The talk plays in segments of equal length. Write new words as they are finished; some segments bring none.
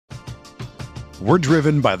We're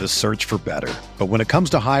driven by the search for better. But when it comes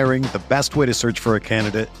to hiring, the best way to search for a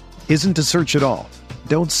candidate isn't to search at all.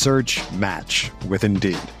 Don't search, match with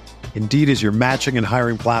Indeed. Indeed is your matching and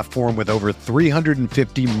hiring platform with over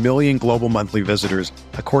 350 million global monthly visitors,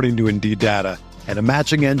 according to Indeed data, and a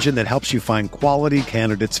matching engine that helps you find quality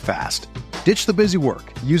candidates fast. Ditch the busy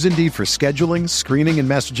work. Use Indeed for scheduling, screening, and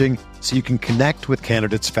messaging so you can connect with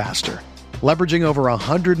candidates faster. Leveraging over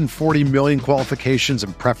 140 million qualifications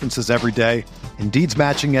and preferences every day, Indeed's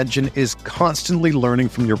matching engine is constantly learning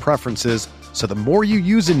from your preferences, so the more you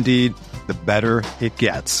use Indeed, the better it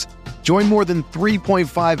gets. Join more than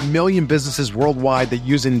 3.5 million businesses worldwide that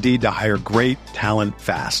use Indeed to hire great talent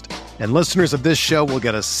fast. And listeners of this show will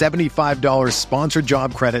get a $75 sponsored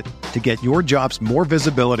job credit to get your jobs more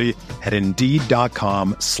visibility at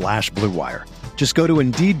Indeed.com/Blue Wire. Just go to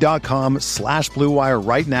Indeed.com/Blue Wire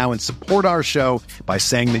right now and support our show by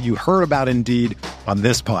saying that you heard about Indeed on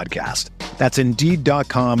this podcast. That's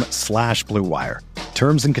Indeed.com/Blue Wire.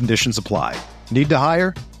 Terms and conditions apply. Need to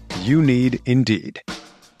hire? You need Indeed.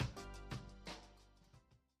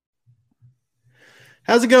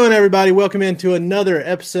 How's it going, everybody? Welcome into another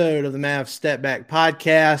episode of the Mavs Step Back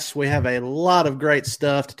Podcast. We have a lot of great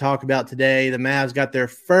stuff to talk about today. The Mavs got their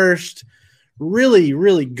first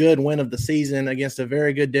really good win of the season against a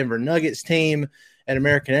very good Denver Nuggets team at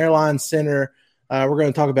American Airlines Center. We're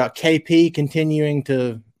going to talk about KP continuing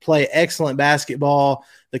to play excellent basketball,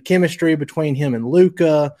 the chemistry between him and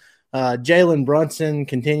Luka, Jalen Brunson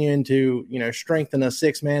continuing to, strengthen a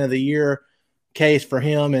Sixth Man of the Year case for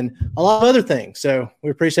him, and a lot of other things. So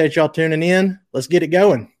we appreciate y'all tuning in. Let's get it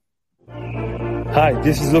going. Hi,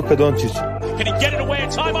 this is Luka Doncic. Can he get it away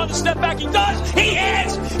in time on the step back? He does. He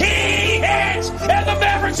hits. And the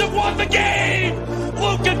Mavericks have won the game.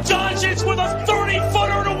 Luka Doncic with a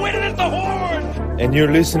 30-footer to win it at the Horn. And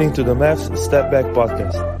you're listening to the Mavs Step Back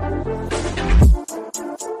Podcast.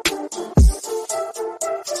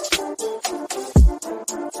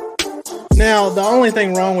 Now, the only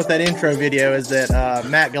thing wrong with that intro video is that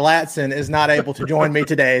Matt Galatson is not able to join me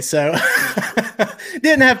today, so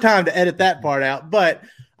didn't have time to edit that part out. But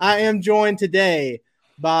I am joined today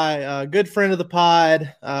by a good friend of the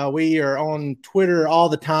pod. We are on Twitter all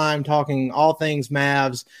the time talking all things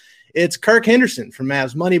Mavs. It's Kirk Henderson from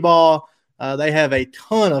Mavs Moneyball. They have a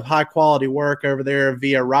ton of high-quality work over there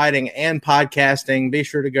via writing and podcasting. Be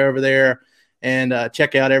sure to go over there and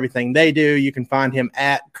check out everything they do. You can find him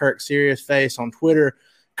at Kirk Seriousface on Twitter.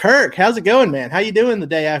 Kirk, how's it going, man? How you doing the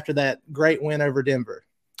day after that great win over Denver?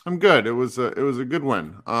 I'm good. It was a good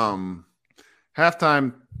win.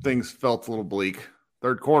 Halftime things felt a little bleak.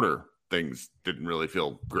 Third quarter things didn't really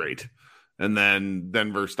feel great. And then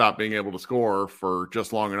Denver stopped being able to score for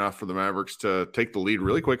just long enough for the Mavericks to take the lead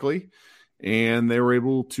really quickly. And they were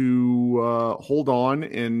able to hold on.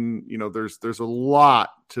 And, there's a lot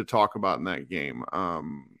to talk about in that game.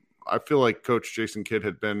 I feel like Coach Jason Kidd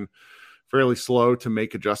had been fairly slow to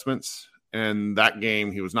make adjustments. And that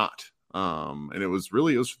game, he was not. And it was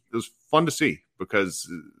fun to see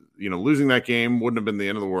because, losing that game wouldn't have been the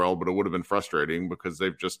end of the world, but it would have been frustrating because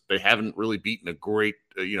they haven't really beaten a great,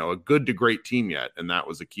 a good to great team yet. And that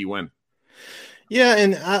was a key win. Yeah.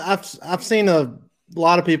 And I've seen a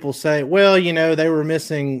lot of people say, well, they were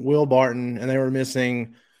missing Will Barton and they were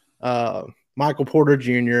missing Michael Porter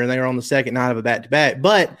Jr. and they were on the second night of a back-to-back.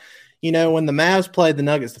 But, when the Mavs played the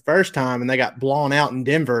Nuggets the first time and they got blown out in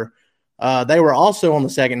Denver, they were also on the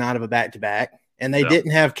second night of a back-to-back and they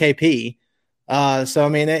didn't have KP. So, I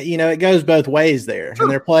mean, it goes both ways there. Sure.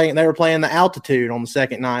 And they were playing the altitude on the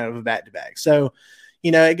second night of a back-to-back. So,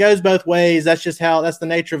 it goes both ways. That's the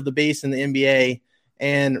nature of the beast in the NBA.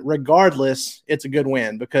 And regardless, it's a good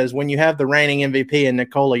win because when you have the reigning MVP in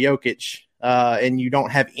Nikola Jokic and you don't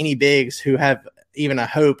have any bigs who have even a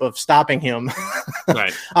hope of stopping him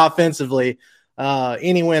right. offensively,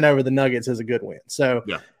 any win over the Nuggets is a good win. So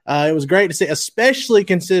it was great to see, especially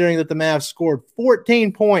considering that the Mavs scored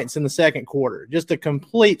 14 points in the second quarter. Just a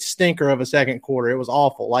complete stinker of a second quarter. It was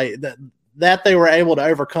awful. Like that they were able to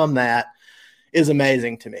overcome that is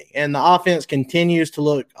amazing to me. And the offense continues to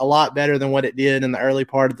look a lot better than what it did in the early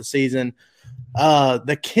part of the season.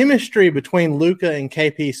 The chemistry between Luka and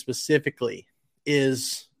KP specifically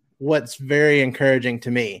is what's very encouraging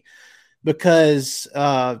to me because,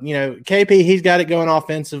 KP, he's got it going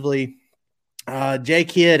offensively. J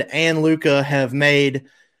Kidd and Luka have made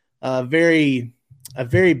a very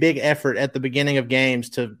big effort at the beginning of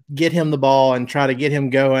games to get him the ball and try to get him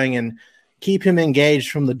going and keep him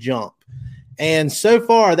engaged from the jump. And so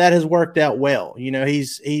far that has worked out well.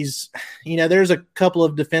 He's there's a couple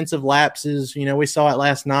of defensive lapses. We saw it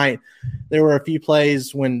last night. There were a few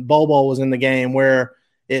plays when Bol Bol was in the game where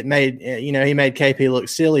he made KP look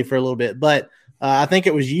silly for a little bit. But I think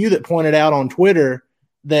it was you that pointed out on Twitter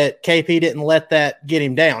that KP didn't let that get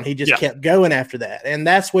him down. He just kept going after that. And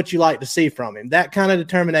that's what you like to see from him. That kind of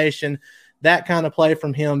determination, that kind of play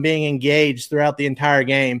from him, being engaged throughout the entire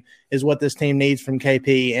game is what this team needs from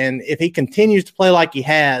KP. And if he continues to play like he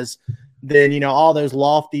has, then, all those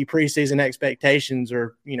lofty preseason expectations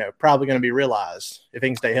are, probably going to be realized if he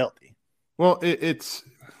can stay healthy. Well, it's,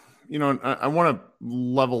 I want to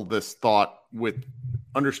level this thought with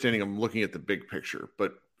understanding I'm looking at the big picture.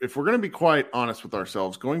 But if we're going to be quite honest with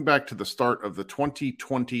ourselves, going back to the start of the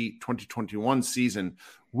 2020-2021 season,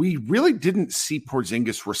 we really didn't see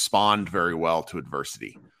Porzingis respond very well to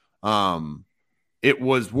adversity. It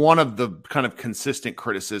was one of the kind of consistent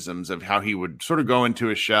criticisms of how he would sort of go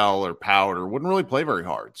into a shell or pout or wouldn't really play very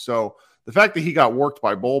hard. So the fact that he got worked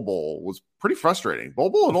by Bol Bol was pretty frustrating.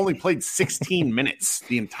 Bol Bol had only played 16 minutes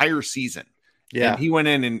the entire season. Yeah. And he went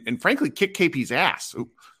in and frankly kicked KP's ass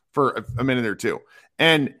for a minute or two.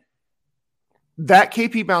 And that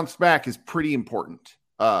KP bounce back is pretty important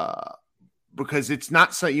because it's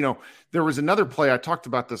not so, there was another play. I talked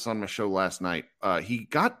about this on my show last night. He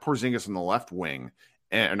got Porzingis on the left wing,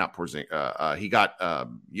 and not Porzingis. He got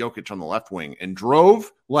Jokic on the left wing and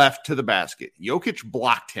drove left to the basket. Jokic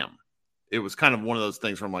blocked him. It was kind of one of those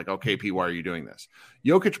things where I'm like, okay, P, why are you doing this?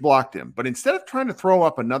 Jokic blocked him. But instead of trying to throw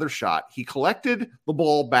up another shot, he collected the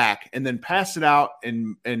ball back and then passed it out,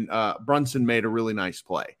 and Brunson made a really nice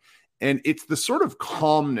play. And it's the sort of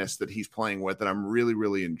calmness that he's playing with that I'm really,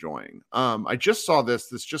 really enjoying. I just saw this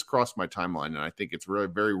just crossed my timeline, and I think it's really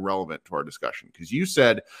very relevant to our discussion because you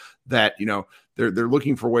said that, they're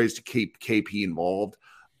looking for ways to keep KP involved.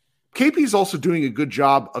 KP is also doing a good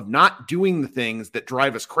job of not doing the things that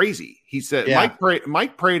drive us crazy. He said,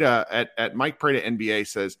 Mike Prada at Mike Prada NBA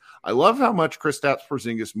says, I love how much Kristaps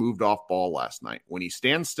Porzingis moved off ball last night. When he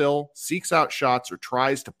stands still, seeks out shots, or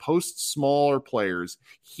tries to post smaller players,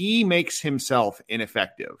 he makes himself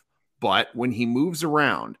ineffective. But when he moves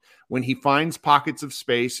around, when he finds pockets of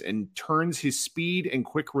space and turns his speed and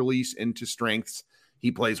quick release into strengths,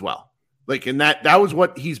 he plays well. And that was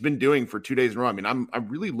what he's been doing for 2 days in a row. I mean, I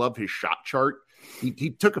really love his shot chart.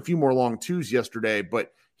 He took a few more long twos yesterday,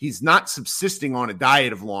 but he's not subsisting on a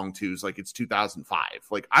diet of long twos like it's 2005.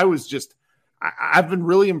 I've been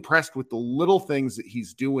really impressed with the little things that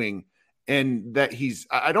he's doing, and that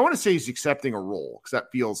I don't want to say he's accepting a role because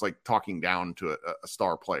that feels like talking down to a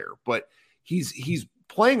star player, but he's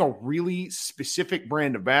playing a really specific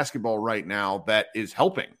brand of basketball right now that is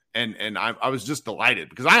helping. And I was just delighted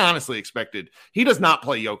because I honestly expected he does not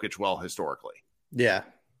play Jokic well historically. Yeah.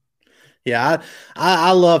 Yeah.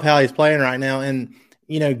 I love how he's playing right now. And,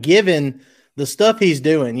 given the stuff he's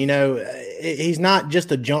doing, he's not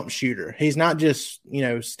just a jump shooter. He's not just,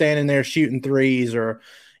 standing there shooting threes or,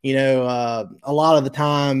 a lot of the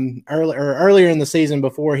time earlier in the season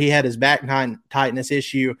before he had his back tightness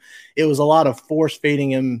issue, it was a lot of force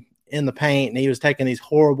feeding him in the paint, and he was taking these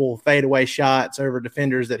horrible fadeaway shots over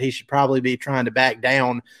defenders that he should probably be trying to back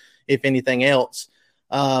down, if anything else.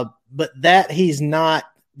 But that he's not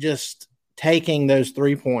just taking those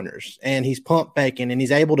 3-pointers, and he's pump faking, and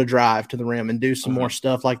he's able to drive to the rim and do some more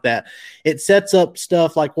stuff like that. It sets up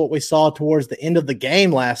stuff like what we saw towards the end of the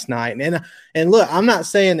game last night. And look, I'm not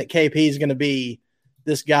saying that KP is going to be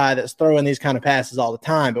this guy that's throwing these kind of passes all the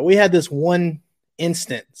time, but we had this one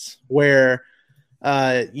instance where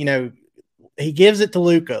he gives it to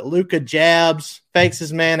Luka. Luka jabs, fakes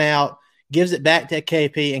his man out, gives it back to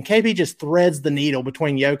KP, and KP just threads the needle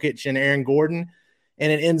between Jokic and Aaron Gordon,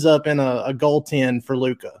 and it ends up in a goaltend for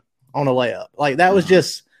Luka on a layup. That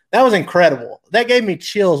was incredible. That gave me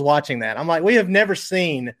chills watching that. I'm like, we have never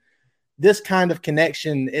seen this kind of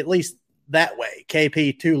connection, at least that way,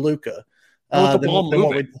 KP to Luka. And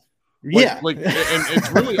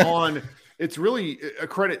it's really It's really a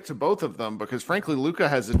credit to both of them because, frankly, Luka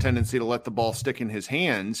has a tendency to let the ball stick in his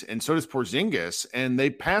hands, and so does Porzingis, and they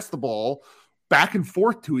pass the ball back and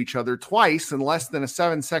forth to each other twice in less than a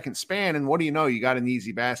 7-second span, and what do you know? You got an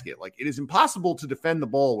easy basket. It is impossible to defend the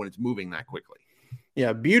ball when it's moving that quickly.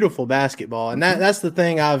 Yeah, beautiful basketball, and that's the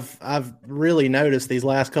thing I've really noticed these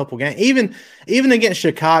last couple games. Even against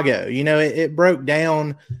Chicago, it broke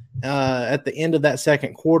down at the end of that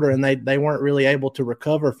second quarter, and they weren't really able to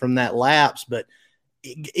recover from that lapse. But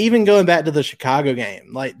even going back to the Chicago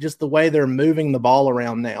game, just the way they're moving the ball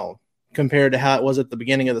around now compared to how it was at the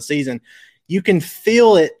beginning of the season, you can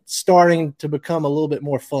feel it starting to become a little bit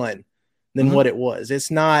more fun than what it was. It's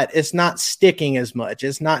not sticking as much.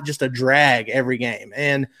 It's not just a drag every game.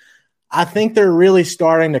 And I think they're really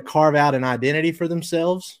starting to carve out an identity for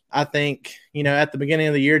themselves. I think, at the beginning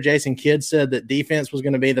of the year, Jason Kidd said that defense was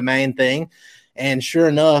going to be the main thing. And sure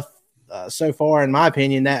enough, so far, in my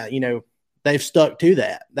opinion, that, they've stuck to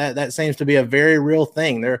that. That seems to be a very real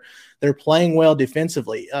thing. They're playing well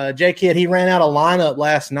defensively. Jay Kidd, he ran out a lineup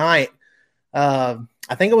last night.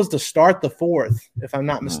 I think it was to start the fourth, if I'm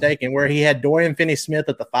not mistaken, where he had Dorian Finney-Smith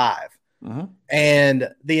at the 5. And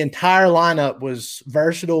the entire lineup was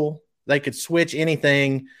versatile. They could switch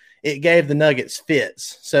anything. It gave the Nuggets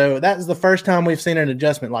fits. So that was the first time we've seen an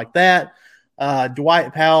adjustment like that.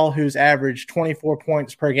 Dwight Powell, who's averaged 24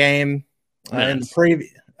 points per game in the previous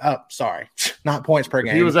 – sorry, not points per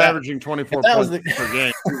game. If he was averaging 24 points per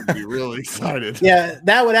game, he would be really excited. Yeah,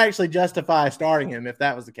 that would actually justify starting him if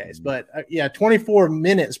that was the case. But, 24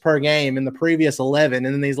 minutes per game in the previous 11.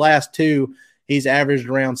 And then these last 2, he's averaged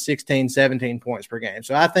around 16, 17 points per game.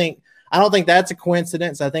 So I don't think that's a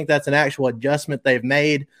coincidence. I think that's an actual adjustment they've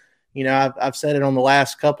made. I've said it on the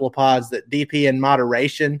last couple of pods that DP in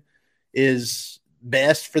moderation is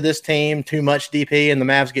best for this team. Too much DP and the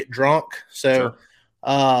Mavs get drunk. So sure.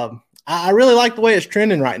 I really like the way it's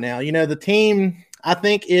trending right now. The team, I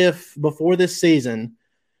think if before this season,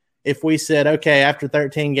 if we said, okay, after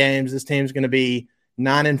 13 games, this team's going to be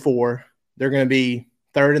 9-4, they're going to be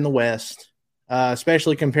third in the West,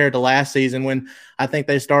 especially compared to last season when I think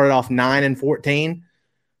they started off 9-14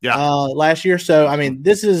 last year. So, I mean,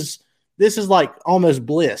 this is like almost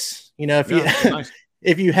bliss. Nice.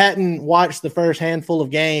 If you hadn't watched the first handful of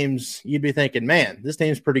games, you'd be thinking, man, this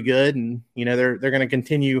team's pretty good. And, they're going to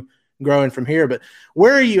continue growing from here. But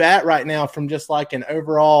where are you at right now from just like an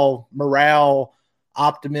overall morale,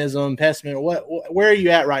 optimism, pessimism? Where are you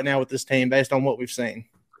at right now with this team based on what we've seen?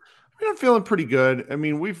 I'm feeling pretty good. I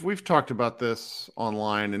mean, we've talked about this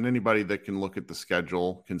online, and anybody that can look at the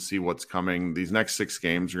schedule can see what's coming. These next 6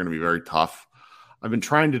 games are going to be very tough. I've been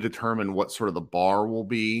trying to determine what sort of the bar will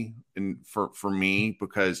be for me,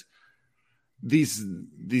 because these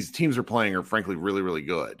teams are playing are frankly really, really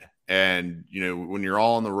good. And, when you're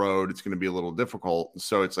all on the road, it's going to be a little difficult.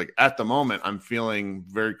 So it's like at the moment, I'm feeling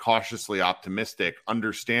very cautiously optimistic,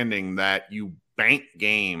 understanding that you bank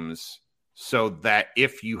games so that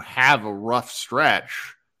if you have a rough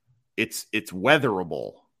stretch, it's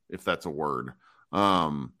weatherable, if that's a word.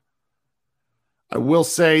 I will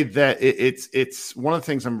say that it's one of the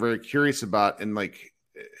things I'm very curious about. And like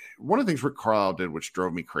one of the things Rick Carlisle did, which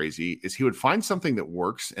drove me crazy, is he would find something that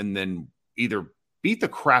works and then either beat the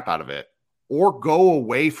crap out of it or go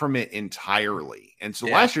away from it entirely. And so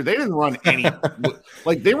last year they didn't run any,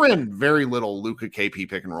 like they ran very little Luka KP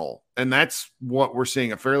pick and roll. And that's what we're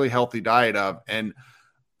seeing a fairly healthy diet of. And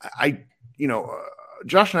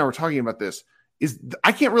Josh and I were talking about this,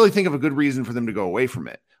 I can't really think of a good reason for them to go away from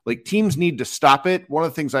it. Like teams need to stop it. One of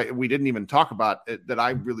the things we didn't even talk about that I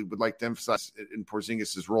really would like to emphasize in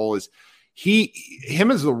Porzingis' role is him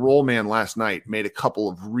as the role man last night made a couple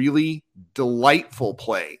of really delightful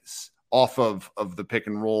plays off of the pick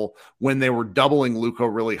and roll when they were doubling Luka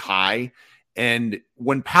really high. And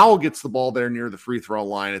when Powell gets the ball there near the free throw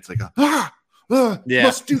line, it's like,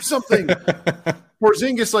 must do something.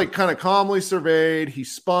 Porzingis like kind of calmly surveyed. He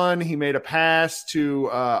spun. He made a pass to,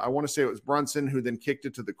 I want to say it was Brunson, who then kicked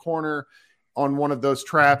it to the corner on one of those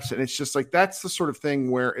traps. And it's just like, that's the sort of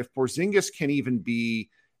thing where if Porzingis can even be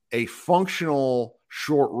a functional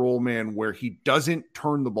short roll man where he doesn't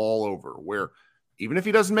turn the ball over, where even if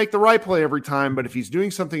he doesn't make the right play every time, but if he's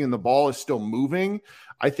doing something and the ball is still moving,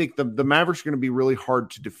 I think the Mavericks are going to be really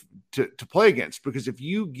hard to play against, because if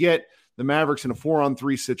you get the Mavericks in a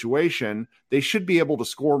 4-on-3 situation, they should be able to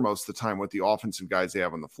score most of the time with the offensive guys they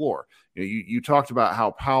have on the floor. You talked about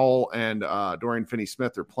how Powell and Dorian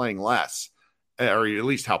Finney-Smith are playing less, or at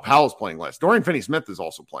least how Powell's playing less. Dorian Finney-Smith is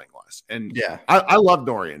also playing less. And I love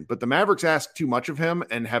Dorian, but the Mavericks ask too much of him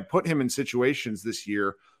and have put him in situations this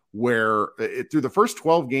year where through the first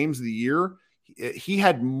 12 games of the year, he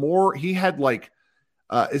had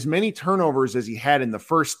as many turnovers as he had in the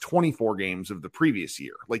first 24 games of the previous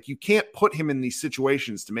year. Like you can't put him in these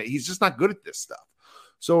situations he's just not good at this stuff.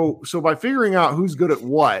 So by figuring out who's good at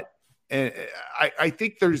what, and I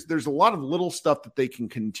think there's a lot of little stuff that they can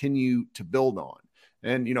continue to build on.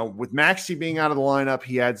 And, with Maxey being out of the lineup,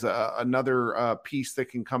 he adds another piece that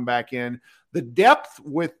can come back in. The depth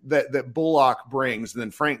with that Bullock brings, and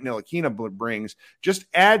then Frank Ntilikina brings, just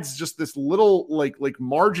adds just this little like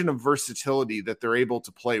margin of versatility that they're able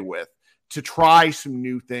to play with to try some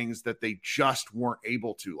new things that they just weren't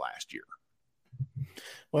able to last year.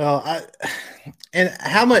 Well, and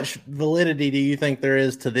how much validity do you think there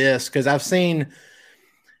is to this? Because I've seen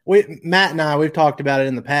Matt and I, we've talked about it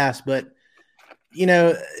in the past, but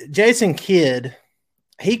Jason Kidd,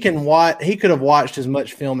 he could have watched as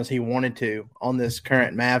much film as he wanted to on this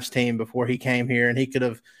current Mavs team before he came here, and he could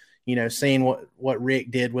have, seen what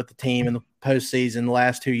Rick did with the team in the postseason the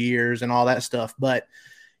last 2 years and all that stuff. But,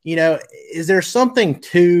 is there something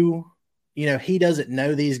to, he doesn't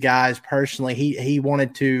know these guys personally. He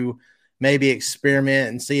wanted to maybe experiment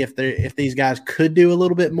and see if these guys could do a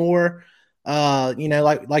little bit more,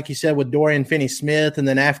 like you said with Dorian Finney-Smith, and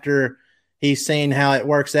then after he's seen how it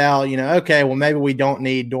works out, okay, well, maybe we don't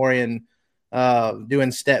need Dorian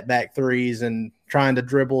doing step back threes and trying to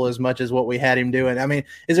dribble as much as what we had him doing. I mean,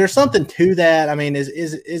 is there something to that? I mean,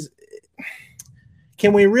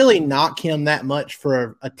 can we really knock him that much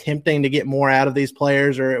for attempting to get more out of these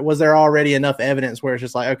players, or was there already enough evidence where it's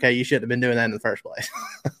just like, okay, you shouldn't have been doing that in the first place?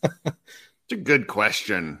 It's a good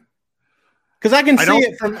question. Because I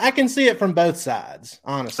can see it from both sides,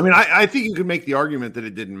 honestly. I mean, I think you could make the argument that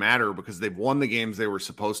it didn't matter because they've won the games they were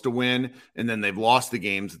supposed to win, and then they've lost the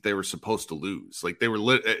games that they were supposed to lose. Like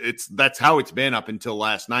that's how it's been up until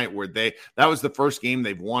last night, where that was the first game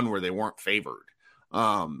they've won where they weren't favored.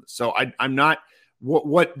 So I'm not.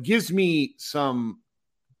 What gives me some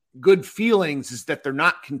good feelings is that they're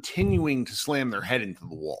not continuing to slam their head into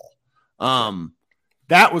the wall.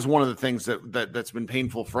 That was one of the things that's been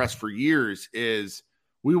painful for us for years is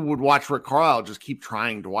we would watch Rick Carlisle just keep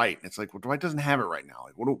trying Dwight. And it's like, well, Dwight doesn't have it right now.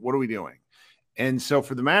 Like, what are we doing? And so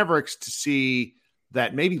for the Mavericks to see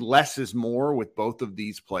that maybe less is more with both of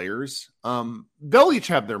these players, they'll each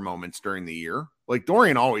have their moments during the year. Like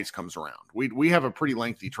Dorian always comes around. We have a pretty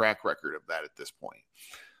lengthy track record of that at this point.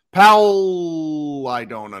 Powell, I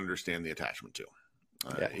don't understand the attachment to.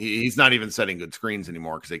 He's not even setting good screens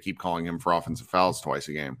anymore because they keep calling him for offensive fouls twice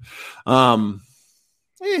a game. I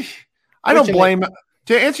don't blame him.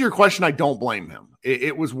 To answer your question, I don't blame him.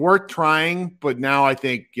 It was worth trying, but now I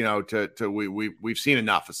think we've seen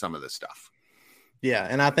enough of some of this stuff. Yeah,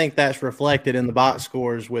 and I think that's reflected in the box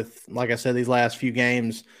scores with, like I said, these last few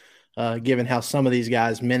games, given how some of these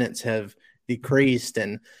guys' minutes have decreased.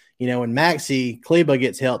 And when Maxi Kleber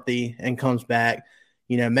gets healthy and comes back,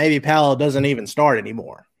 maybe Powell doesn't even start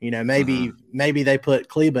anymore. Maybe they put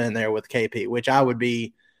Kleber in there with KP, which I would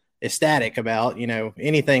be ecstatic about,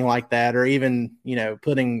 anything like that, or even,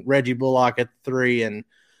 putting Reggie Bullock at 3 and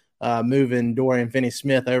moving Dorian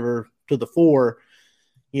Finney-Smith over to the 4,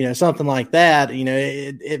 something like that.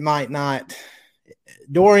 It might not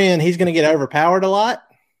 – Dorian, he's going to get overpowered a lot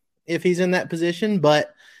if he's in that position,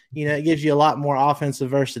 but, it gives you a lot more offensive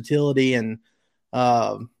versatility and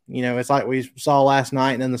it's like we saw last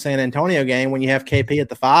night and in the San Antonio game when you have KP at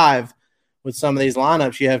the 5 with some of these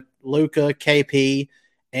lineups, you have Luka, KP,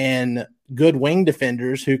 and good wing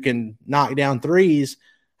defenders who can knock down threes.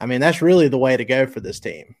 I mean, that's really the way to go for this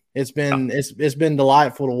team. It's been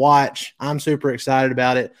delightful to watch. I'm super excited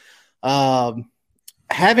about it.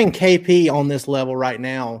 Having KP on this level right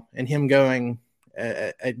now and him going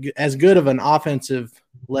as good of an offensive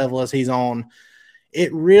level as he's on,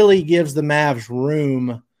 it really gives the Mavs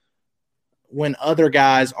room when other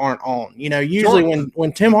guys aren't on. Usually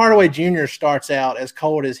when Tim Hardaway Jr. starts out as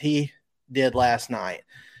cold as he did last night,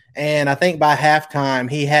 and I think by halftime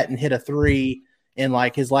he hadn't hit a 3 in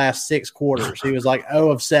like his last 6 quarters. He was like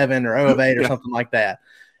 0 of 7 or 0 of 8 or something like that.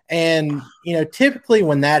 And, typically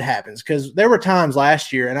when that happens, because there were times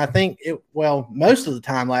last year, and I think most of the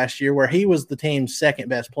time last year where he was the team's second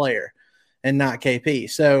best player and not KP.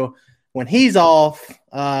 So when he's off,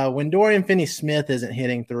 when Dorian Finney-Smith isn't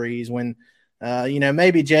hitting threes, when,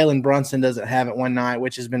 maybe Jalen Brunson doesn't have it one night,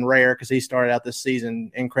 which has been rare because he started out this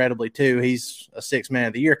season incredibly too. He's a 6th man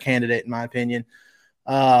of the year candidate, in my opinion.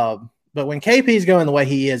 But when KP's going the way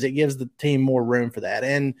he is, it gives the team more room for that.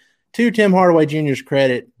 And to Tim Hardaway Jr.'s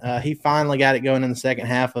credit, he finally got it going in the second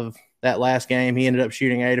half of that last game. He ended up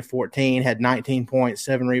shooting 8 of 14, had 19 points,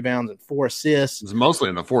 7 rebounds, and 4 assists. It was mostly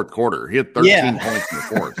in the fourth quarter. He had 13 points in the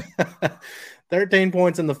fourth. 13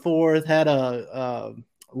 points in the fourth, had a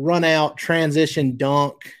run-out transition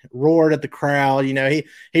dunk, roared at the crowd.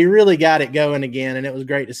 He really got it going again, and it was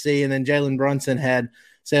great to see. And then Jalen Brunson had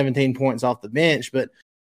 17 points off the bench. But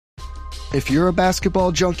if you're a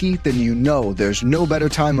basketball junkie, then there's no better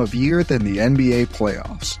time of year than the NBA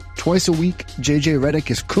playoffs. Twice a week, JJ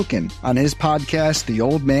Redick is cooking on his podcast, The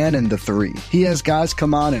Old Man and the 3. He has guys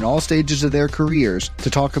come on in all stages of their careers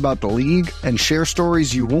to talk about the league and share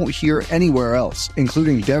stories you won't hear anywhere else,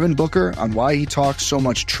 including Devin Booker on why he talks so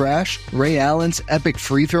much trash, Ray Allen's epic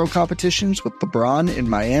free throw competitions with LeBron in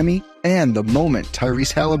Miami, and the moment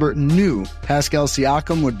Tyrese Halliburton knew Pascal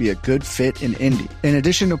Siakam would be a good fit in Indy. In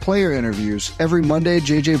addition to player interviews, every Monday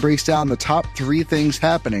JJ breaks down the top 3 things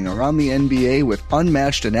happening around the NBA with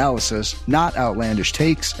unmatched analysis, not outlandish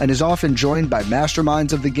takes, and is often joined by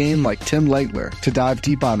masterminds of the game like Tim Legler to dive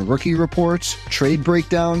deep on rookie reports, trade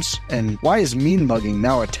breakdowns, and why is mean mugging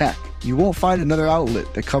now a tech. You won't find another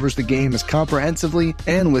outlet that covers the game as comprehensively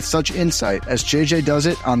and with such insight as JJ does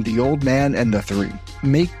it on The Old Man and the Three.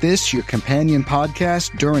 Make this your companion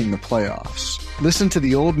podcast during the playoffs. Listen to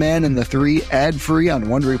The Old Man and the Three ad-free on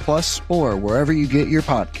Wondery Plus or wherever you get your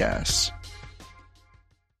podcasts.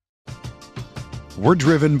 We're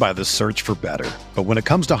driven by the search for better. But when it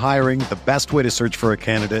comes to hiring, the best way to search for a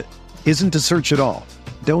candidate isn't to search at all.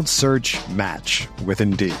 Don't search, match with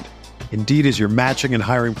Indeed. Indeed is your matching and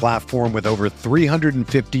hiring platform with over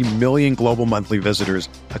 350 million global monthly visitors,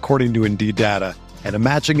 according to Indeed data, and a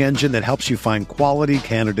matching engine that helps you find quality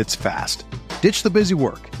candidates fast. Ditch the busy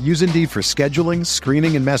work. Use Indeed for scheduling,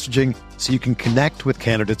 screening, and messaging so you can connect with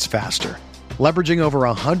candidates faster. Leveraging over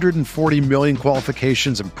 140 million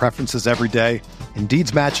qualifications and preferences every day,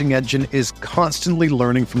 Indeed's matching engine is constantly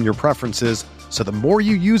learning from your preferences, so the more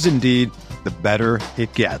you use Indeed, the better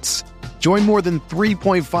it gets. Join more than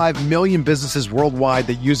 3.5 million businesses worldwide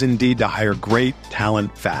that use Indeed to hire great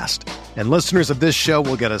talent fast. And listeners of this show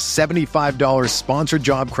will get a $75 sponsored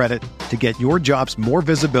job credit to get your jobs more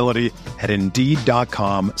visibility at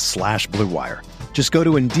Indeed.com/Blue Wire. Just go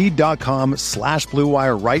to Indeed.com/Blue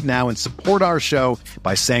Wire right now and support our show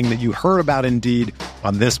by saying that you heard about Indeed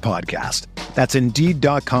on this podcast. That's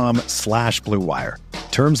Indeed.com/Blue Wire.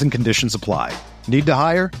 Terms and conditions apply. Need to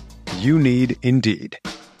hire? You need Indeed.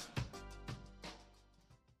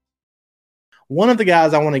 One of the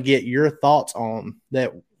guys I want to get your thoughts on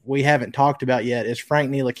that we haven't talked about yet is Frank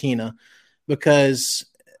Ntilikina, because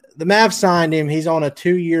the Mavs signed him. He's on a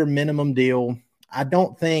 2-year minimum deal.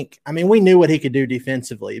 We knew what he could do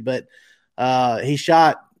defensively, but he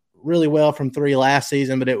shot really well from 3 last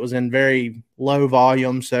season, but it was in very low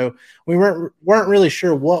volume. So we weren't really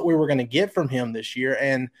sure what we were going to get from him this year.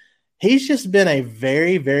 And he's just been a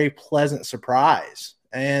very, very pleasant surprise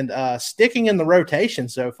and sticking in the rotation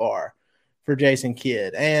so far for Jason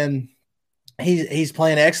Kidd. And he's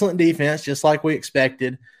playing excellent defense, just like we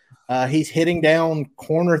expected. He's hitting down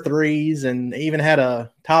corner threes and even had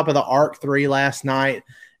a top of the arc 3 last night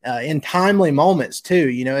in timely moments too.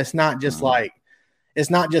 You know, it's not just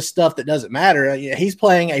stuff that doesn't matter. He's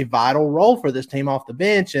playing a vital role for this team off the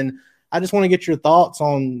bench. And I just want to get your thoughts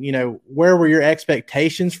on, where were your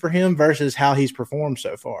expectations for him versus how he's performed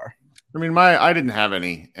so far? I mean, I didn't have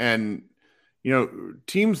any. And,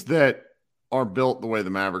 teams that are built the way the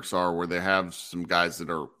Mavericks are, where they have some guys that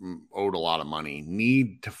are owed a lot of money,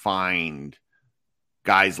 need to find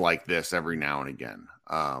guys like this every now and again.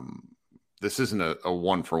 This isn't a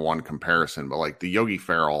 1-for-1 comparison, but like the Yogi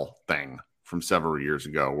Ferrell thing from several years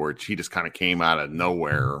ago, where he just kind of came out of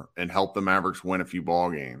nowhere and helped the Mavericks win a few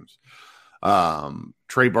ball games.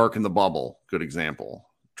 Trey Burke in the bubble, good example.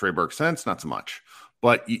 Trey Burke since, not so much.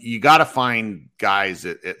 But you got to find guys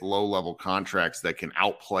at low-level contracts that can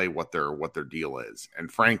outplay what their deal is.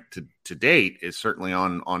 And Frank, to date, is certainly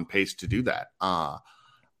on pace to do that. I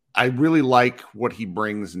really like what he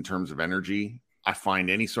brings in terms of energy. I find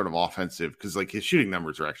any sort of offensive, because like his shooting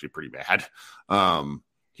numbers are actually pretty bad.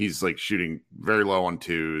 He's like shooting very low on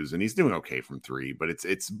 2s, and he's doing okay from 3. But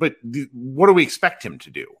but what do we expect him to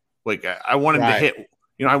do? Like I want him to hit.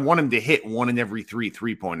 I want him to hit 1 in every 3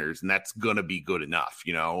 3-pointers, and that's going to be good enough.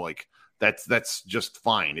 That's just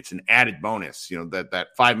fine. It's an added bonus. That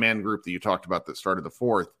 5-man group that you talked about that started the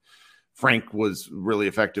 4th, Frank was really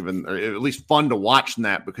effective and at least fun to watch in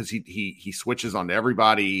that, because he switches onto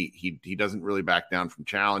everybody. He doesn't really back down from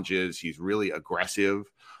challenges. He's really aggressive.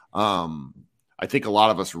 I think a lot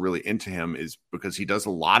of us are really into him is because he does a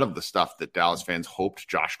lot of the stuff that Dallas fans hoped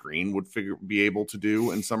Josh Green would be able to do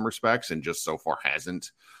in some respects, and just so far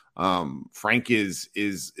hasn't. Frank is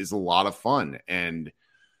a lot of fun, and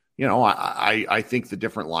I think the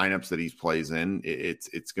different lineups that he plays in,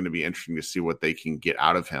 it's going to be interesting to see what they can get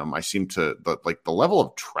out of him. I seem to like the level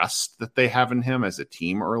of trust that they have in him as a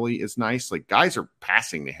team early is nice. Like guys are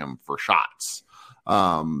passing to him for shots.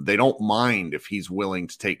 They don't mind if he's willing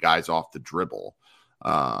to take guys off the dribble.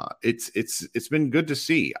 It's been good to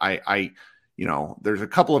see. There's a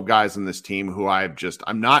couple of guys in this team who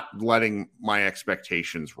I'm not letting my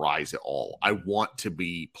expectations rise at all. I want to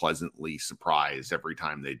be pleasantly surprised every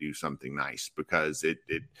time they do something nice, because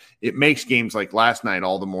it makes games like last night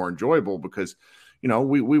all the more enjoyable, because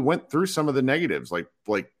we went through some of the negatives, like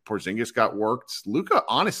Porzingis got worked. Luka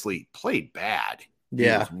honestly played bad.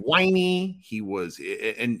 Yeah. He was whiny. He was,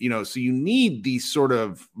 and so you need these sort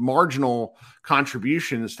of marginal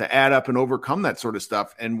contributions to add up and overcome that sort of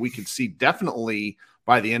stuff. And we could see definitely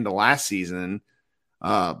by the end of last season,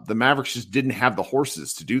 the Mavericks just didn't have the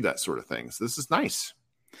horses to do that sort of thing. So this is nice.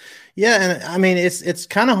 Yeah, and I mean it's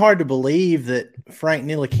kind of hard to believe that Frank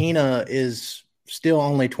Ntilikina is still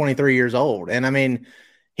only 23 years old. And I mean,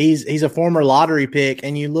 he's a former lottery pick,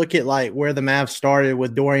 and you look at like where the Mavs started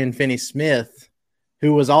with Dorian Finney-Smith,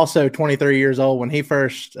 who was also 23 years old when he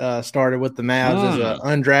first started with the Mavs as an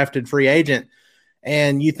undrafted free agent.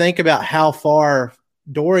 And you think about how far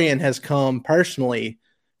Dorian has come personally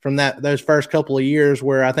from those first couple of years,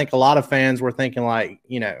 where I think a lot of fans were thinking like,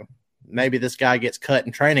 maybe this guy gets cut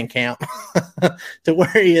in training camp to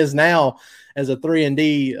where he is now as a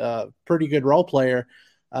 3-and-D pretty good role player.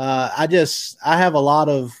 I have a lot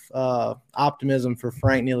of optimism for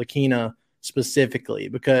Frank Ntilikina specifically,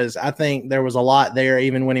 because I think there was a lot there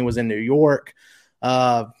even when he was in New York.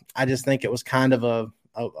 I just think it was kind of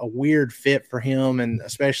a weird fit for him, and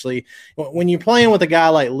especially when you're playing with a guy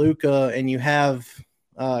like Luka and you have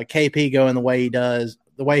KP going the way he does,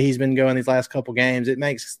 the way he's been going these last couple games, it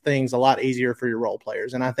makes things a lot easier for your role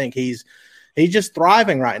players. And I think he's just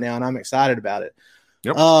thriving right now, and I'm excited about it.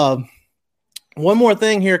 Yep. One more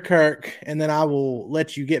thing here, Kirk, and then I will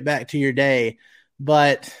let you get back to your day.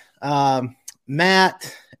 But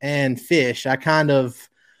Matt and Fish, I kind of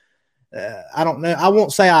I don't know. I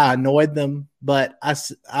won't say I annoyed them, but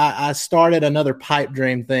I started another pipe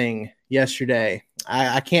dream thing yesterday.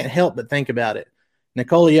 I can't help but think about it.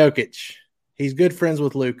 Nikola Jokic, he's good friends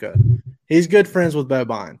with Luka. He's good friends with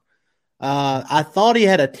Boban. I thought he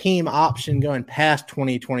had a team option going past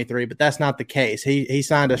 2023, but that's not the case. He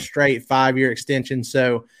signed a straight 5-year extension,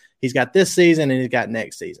 so he's got this season and he's got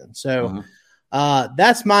next season. So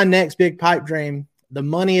that's my next big pipe dream. The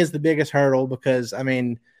money is the biggest hurdle because, I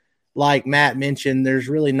mean, like Matt mentioned, there's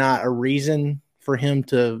really not a reason for him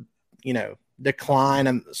to, decline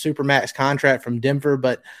a Supermax contract from Denver.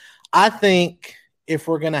 But I think if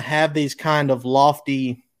we're going to have these kind of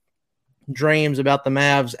lofty dreams about the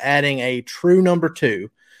Mavs adding a true number 2,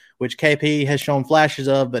 which KP has shown flashes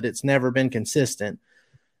of, but it's never been consistent,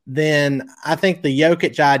 then I think the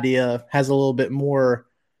Jokic idea has a little bit more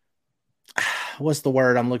 – what's the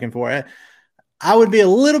word I'm looking for? I would be a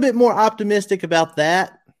little bit more optimistic about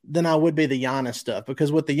that than I would be the Giannis stuff,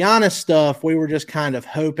 because with the Giannis stuff, we were just kind of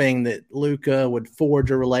hoping that Luka would forge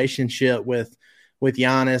a relationship with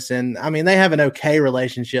Giannis. And I mean, they have an okay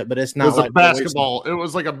relationship, but it's not like basketball. It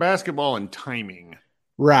was like a basketball and timing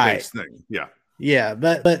right thing. Yeah. Yeah.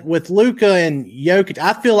 But with Luka and Jokic,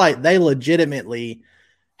 I feel like they legitimately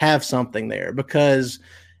have something there, because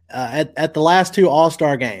at the last 2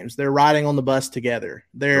 All-Star games, they're riding on the bus together.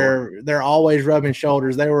 They're always rubbing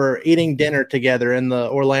shoulders. They were eating dinner together in the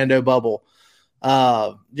Orlando bubble.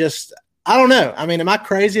 I don't know. I mean, am I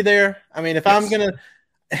crazy there? I mean, if I'm going to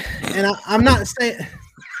 – and I'm not saying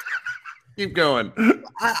 – keep going.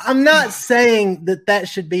 I'm not saying that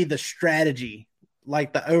should be the strategy,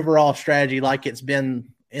 like the overall strategy, like it's been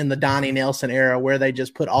in the Donnie Nelson era, where they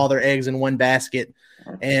just put all their eggs in one basket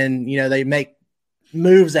and, they make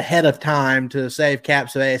moves ahead of time to save cap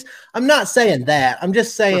space. I'm not saying that. I'm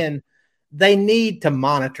just saying they need to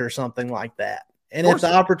monitor something like that. And if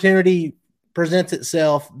the opportunity presents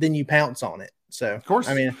itself, then you pounce on it. So, of course,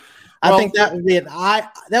 I mean, I think that would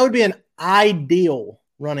be an ideal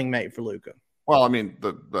running mate for Luka. Well, I mean,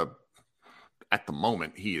 at the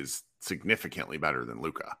moment he is significantly better than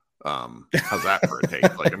Luka. How's that for a take?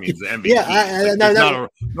 Like, I mean, the MVP. Yeah,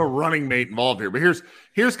 not a running mate involved here. But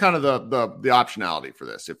here's kind of the optionality for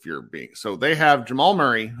this. If you're so they have Jamal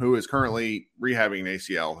Murray, who is currently rehabbing an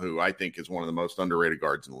ACL, who I think is one of the most underrated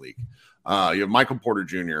guards in the league. You have Michael Porter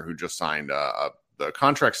Jr., who just signed the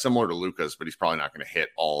contract similar to Luka's, but he's probably not going to hit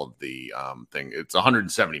all of the thing. It's a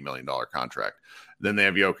 $170 million contract. Then they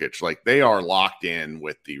have Jokic. Like, they are locked in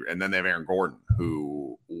with and then they have Aaron Gordon,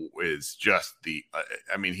 who is just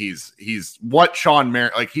I mean, he's what Sean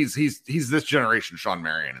Marion, like he's this generation Sean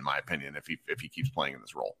Marion, in my opinion, if he keeps playing in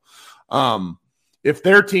this role. If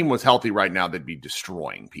their team was healthy right now, they'd be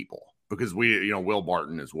destroying people, because Will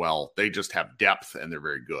Barton as well. They just have depth and they're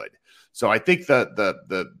very good. So I think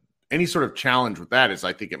the any sort of challenge with that is,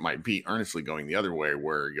 I think it might be earnestly going the other way,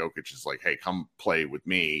 where Jokic is like, hey, come play with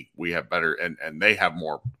me. We have better, and they have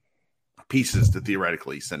more pieces to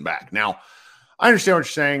theoretically send back. Now, I understand what you're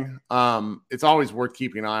saying. It's always worth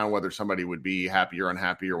keeping an eye on whether somebody would be happy or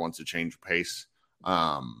unhappy or wants to change pace.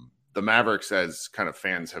 The Mavericks, as kind of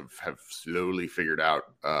fans have slowly figured out,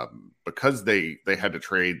 because they had to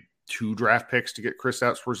trade 2 draft picks to get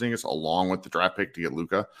Kristaps Porzingis along with the draft pick to get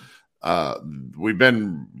Luka. we've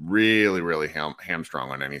been really, really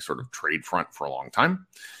hamstrung on any sort of trade front for a long time.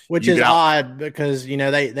 Which is odd because,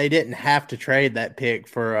 they didn't have to trade that pick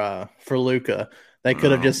for Luka. They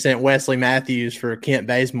could have just sent Wesley Matthews for Kent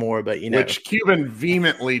Bazemore, but which Cuban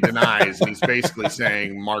vehemently denies. He's basically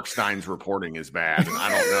saying Mark Stein's reporting is bad. And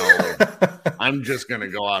I don't know. I'm just going to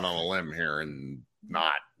go out on a limb here and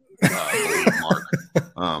not believe Mark.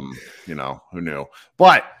 Who knew?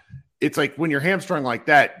 But it's like when you're hamstrung like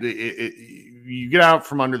that, you get out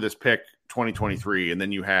from under this pick 2023, and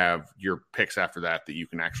then you have your picks after that you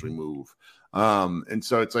can actually move. And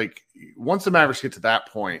so it's like once the Mavericks get to that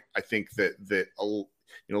point, I think that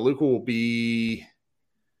Luka will be,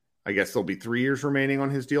 I guess there'll be 3 years remaining on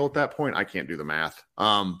his deal at that point. I can't do the math.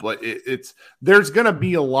 But there's going to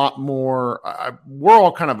be a lot more. We're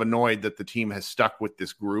all kind of annoyed that the team has stuck with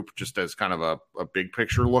this group just as kind of a big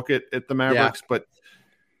picture look at the Mavericks. Yeah. But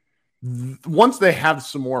once they have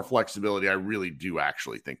some more flexibility, I really do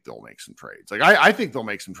actually think they'll make some trades. Like I think they'll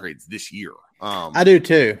make some trades this year. I do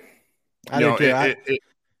too.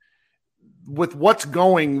 With what's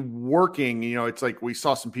working, it's like we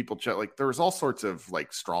saw some people chat. Like there was all sorts of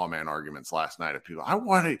like straw man arguments last night of people.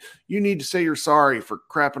 You need to say you're sorry for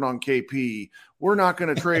crapping on KP. We're not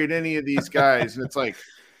going to trade any of these guys. And it's like,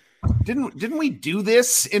 didn't we do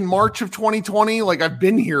this in March of 2020? Like I've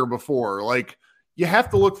been here before. Like you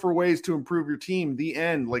have to look for ways to improve your team. The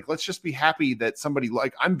end. Like let's just be happy that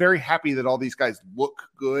I'm very happy that all these guys look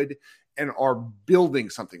good and are building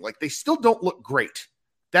something. Like they still don't look great.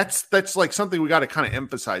 That's like something we got to kind of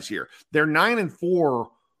emphasize here. They're 9-4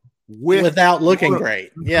 without looking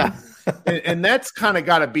great. Yeah. and that's kind of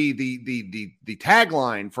got to be the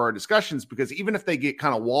tagline for our discussions, because even if they get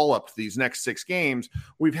kind of walloped these next 6 games,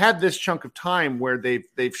 we've had this chunk of time where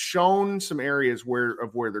they've shown some areas where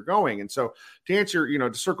they're going. And so to answer,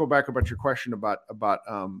 to circle back about your question about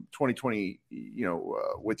 2020,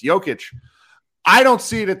 with Jokic, I don't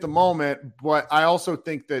see it at the moment, but I also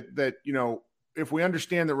think that if we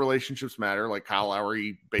understand that relationships matter, like Kyle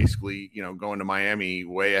Lowry basically, going to Miami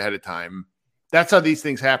way ahead of time, that's how these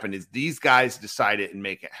things happen, is these guys decide it and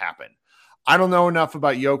make it happen. I don't know enough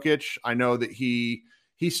about Jokic. I know that he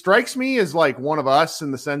strikes me as like one of us in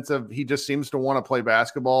the sense of he just seems to want to play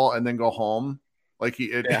basketball and then go home. Like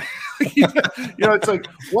it's like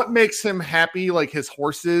what makes him happy, like his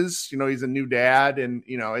horses, he's a new dad, and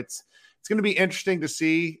it's going to be interesting to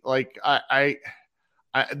see. Like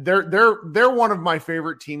they're one of my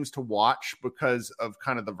favorite teams to watch because of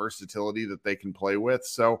kind of the versatility that they can play with.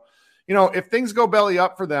 So, if things go belly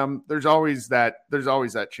up for them, there's always that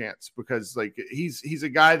chance, because like he's a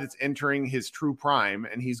guy that's entering his true prime,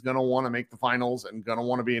 and he's going to want to make the finals and going to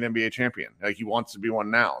want to be an NBA champion. Like he wants to be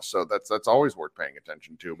one now. So that's always worth paying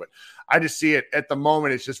attention to. But I just see it at the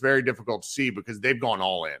moment. It's just very difficult to see because they've gone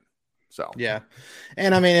all in. So, yeah.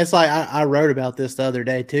 And I mean, it's like, I wrote about this the other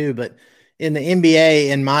day too, but in the NBA,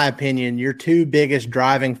 in my opinion, your 2 biggest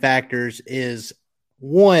driving factors is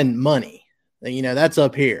one, money. That's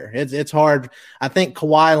up here. It's hard. I think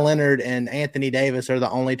Kawhi Leonard and Anthony Davis are the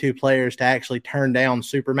only 2 players to actually turn down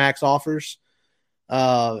Supermax offers,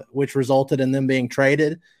 which resulted in them being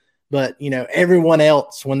traded. But, everyone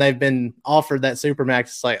else, when they've been offered that Supermax,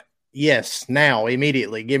 it's like, yes, now,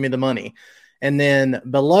 immediately, give me the money. And then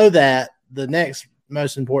below that, the next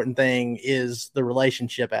most important thing is the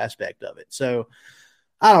relationship aspect of it. So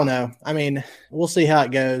I don't know. I mean, we'll see how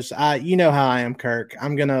it goes. You know how I am, Kirk.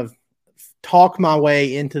 I'm going to talk my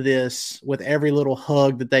way into this with every little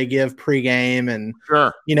hug that they give pregame. And,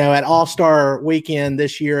 sure, at All-Star weekend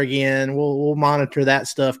this year again, we'll monitor that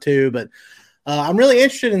stuff too. But I'm really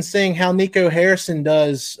interested in seeing how Nico Harrison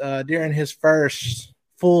does during his first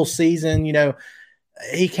full season.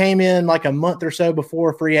 He came in like a month or so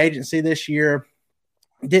before free agency this year,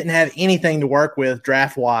 didn't have anything to work with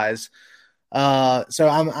draft-wise. So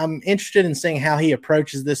I'm interested in seeing how he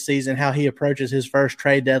approaches this season, how he approaches his first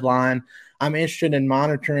trade deadline. I'm interested in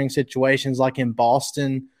monitoring situations like in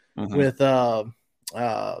Boston with Jaylen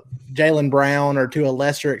Brown, or to a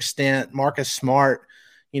lesser extent, Marcus Smart,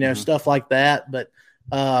 stuff like that. But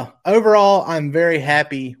overall, I'm very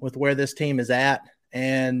happy with where this team is at.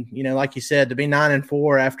 And, like you said, to be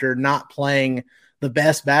 9-4 after not playing the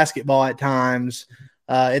best basketball at times,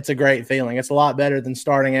 it's a great feeling. It's a lot better than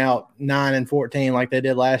starting out 9-14 like they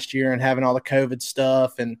did last year and having all the COVID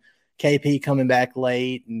stuff and KP coming back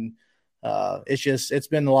late. And it's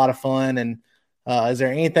been a lot of fun. And is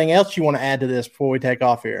there anything else you want to add to this before we take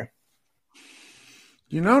off here?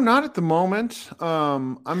 Not at the moment.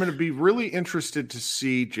 I'm going to be really interested to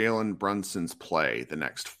see Jalen Brunson's play the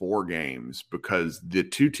next 4 games, because the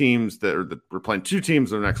two teams we're playing 2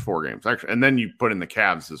 teams in the next 4 games, actually, and then you put in the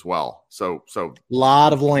Cavs as well. So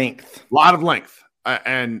lot of length,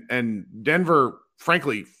 and Denver,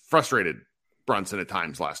 frankly, frustrated Brunson at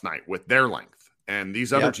times last night with their length, and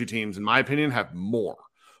these other 2 teams, in my opinion, have more.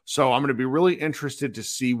 So I'm going to be really interested to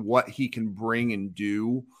see what he can bring and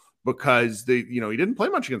do, because he didn't play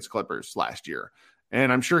much against Clippers last year,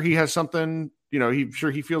 and I'm sure he has something.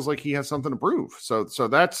 He feels like he has something to prove. So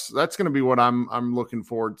that's going to be what I'm looking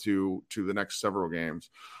forward to the next several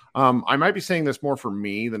games. I might be saying this more for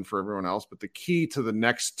me than for everyone else, but the key to the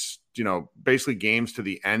next, basically games to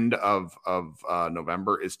the end of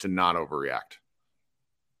November is to not overreact.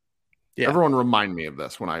 Yeah. Everyone remind me of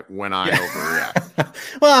this when I overreact.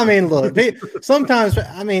 Well, I mean, look, sometimes,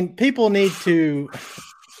 people need to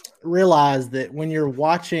realize that when you're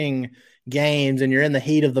watching games and you're in the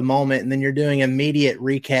heat of the moment, and then you're doing immediate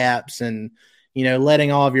recaps and,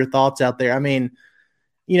 letting all of your thoughts out there.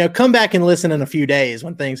 Come back and listen in a few days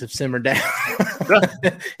when things have simmered down.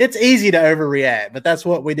 It's easy to overreact, but that's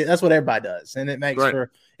what we do. That's what everybody does. And it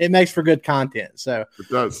makes for good content. So it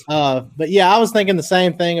does. But yeah, I was thinking the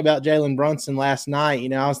same thing about Jalen Brunson last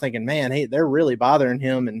night. I was thinking, man, they're really bothering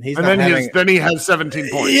him, and then he has 17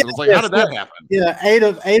 points. Yeah, I was like, how did that happen? Yeah,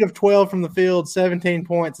 8 of 12 from the field, 17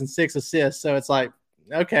 points and 6 assists. So it's like,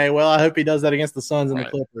 okay, well, I hope he does that against the Suns and the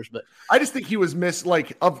Clippers. But I just think he was missed.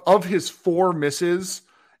 Like of his 4 misses,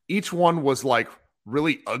 each one was like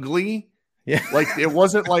really ugly. Yeah, like it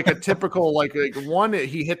wasn't like a typical like one.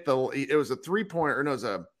 He hit it was a 3-pointer, or no, it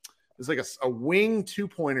was like a wing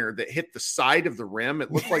 2-pointer that hit the side of the rim.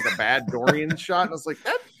 It looked like a bad Dorian shot, and I was like,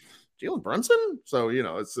 that Jalen Brunson. So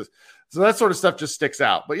so that sort of stuff just sticks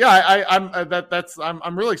out. But yeah,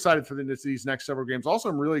 I'm really excited for these next several games. Also,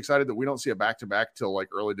 I'm really excited that we don't see a back-to-back till like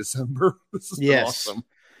early December. This is awesome.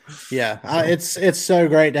 Yeah, it's so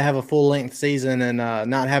great to have a full-length season and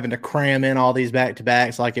not having to cram in all these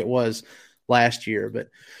back-to-backs like it was last year.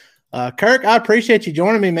 But Kirk, I appreciate you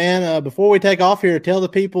joining me, man. Before we take off here, tell the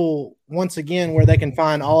people once again where they can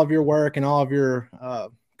find all of your work and all of your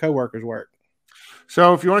co-workers' work.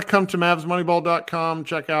 So if you want to come to MavsMoneyball.com,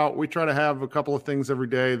 check out, we try to have a couple of things every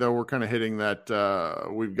day, though we're kind of hitting that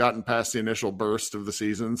we've gotten past the initial burst of the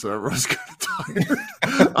season, so everyone's kind of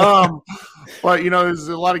tired. But, there's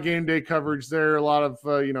a lot of game day coverage there, a lot of,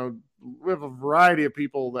 we have a variety of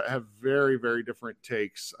people that have very, very different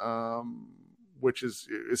takes, which is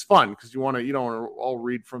fun because you don't want to all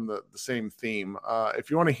read from the same theme. If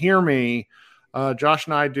you want to hear me, Josh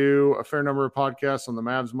and I do a fair number of podcasts on the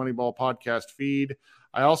Mavs Moneyball podcast feed.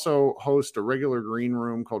 I also host a regular Green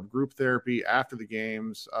Room called Group Therapy after the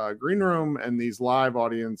games. Green Room and these live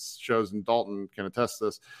audience shows, and Dalton can attest to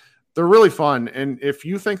this, they're really fun. And if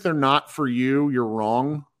you think they're not for you, you're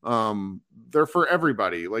wrong. They're for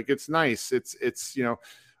everybody. Like, it's nice. It's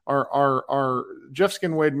our Jeff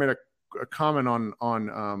Skinwade made a comment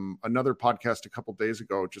on another podcast a couple days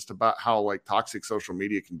ago just about how like toxic social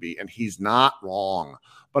media can be, and he's not wrong.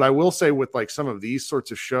 But I will say with like some of these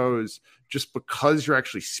sorts of shows, just because you're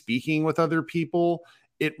actually speaking with other people,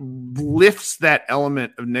 it lifts that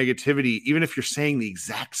element of negativity, even if you're saying the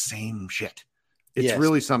exact same shit. It's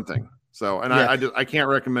really something. So, and I can't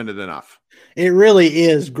recommend it enough. It really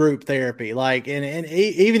is group therapy. Like, and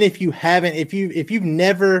even if you haven't, if you've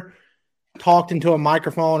never talked into a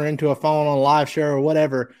microphone or into a phone on a live show or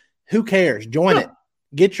whatever, who cares? Join it.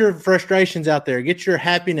 Get your frustrations out there. Get your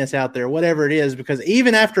happiness out there, whatever it is, because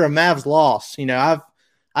even after a Mavs loss,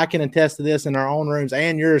 I can attest to this in our own rooms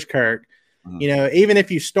and yours, Kirk. Even if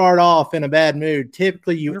you start off in a bad mood,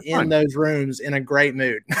 typically you end those rooms in a great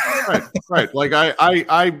mood. Right. Like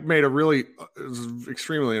I made a really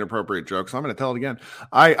extremely inappropriate joke, so I'm going to tell it again.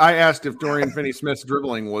 I asked if Dorian Finney-Smith's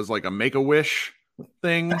dribbling was like a Make-A-Wish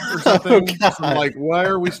thing or something. I'm like, why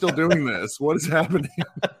are we still doing this? What is happening?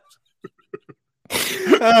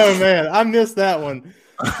 Oh man, I missed that one.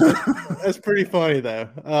 That's pretty funny though.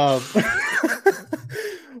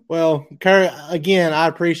 Well, Kurt, again, I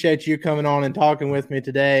appreciate you coming on and talking with me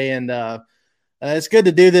today, and it's good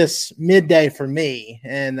to do this midday for me,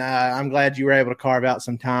 and I'm glad you were able to carve out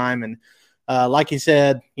some time. And like you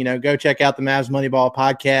said, go check out the Mavs Moneyball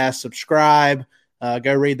podcast, subscribe,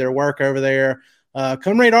 go read their work over there.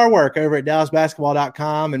 Come read our work over at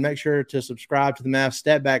DallasBasketball.com, and make sure to subscribe to the Mavs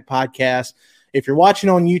Step Back podcast. If you're watching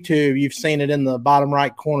on YouTube, you've seen it in the bottom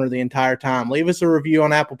right corner the entire time. Leave us a review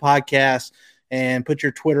on Apple Podcasts and put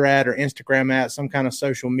your Twitter at or Instagram at, some kind of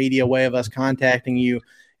social media way of us contacting you.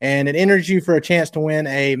 And it enters you for a chance to win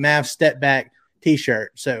a Mavs Step Back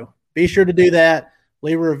t-shirt. So be sure to do that.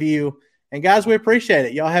 leave a review. And guys, we appreciate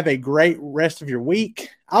it. Y'all have a great rest of your week.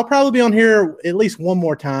 I'll probably be on here at least one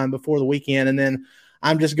more time before the weekend, and then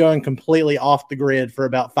I'm just going completely off the grid for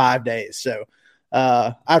about 5 days. So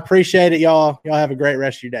I appreciate it, y'all. Y'all have a great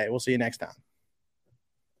rest of your day. We'll see you next time.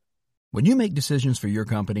 When you make decisions for your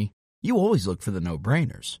company, you always look for the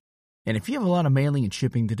no-brainers. And if you have a lot of mailing and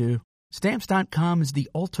shipping to do, Stamps.com is the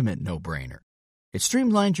ultimate no-brainer. It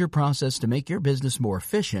streamlines your process to make your business more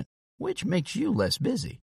efficient, which makes you less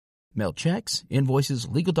busy. Mail checks, invoices,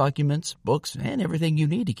 legal documents, books, and everything you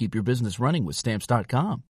need to keep your business running with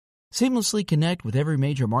Stamps.com. Seamlessly connect with every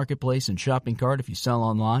major marketplace and shopping cart if you sell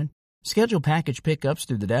online. Schedule package pickups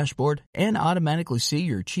through the dashboard and automatically see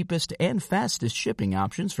your cheapest and fastest shipping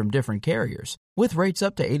options from different carriers, with rates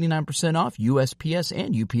up to 89% off USPS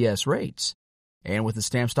and UPS rates. And with the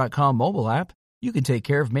Stamps.com mobile app, you can take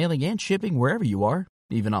care of mailing and shipping wherever you are,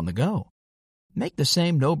 even on the go. Make the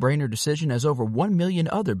same no-brainer decision as over 1 million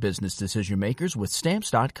other business decision makers with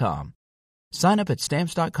Stamps.com. Sign up at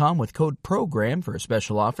Stamps.com with code PROGRAM for a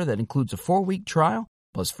special offer that includes a 4-week trial,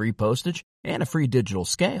 plus free postage and a free digital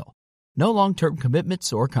scale. No long-term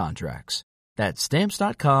commitments or contracts. That's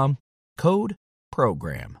Stamps.com, code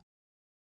PROGRAM.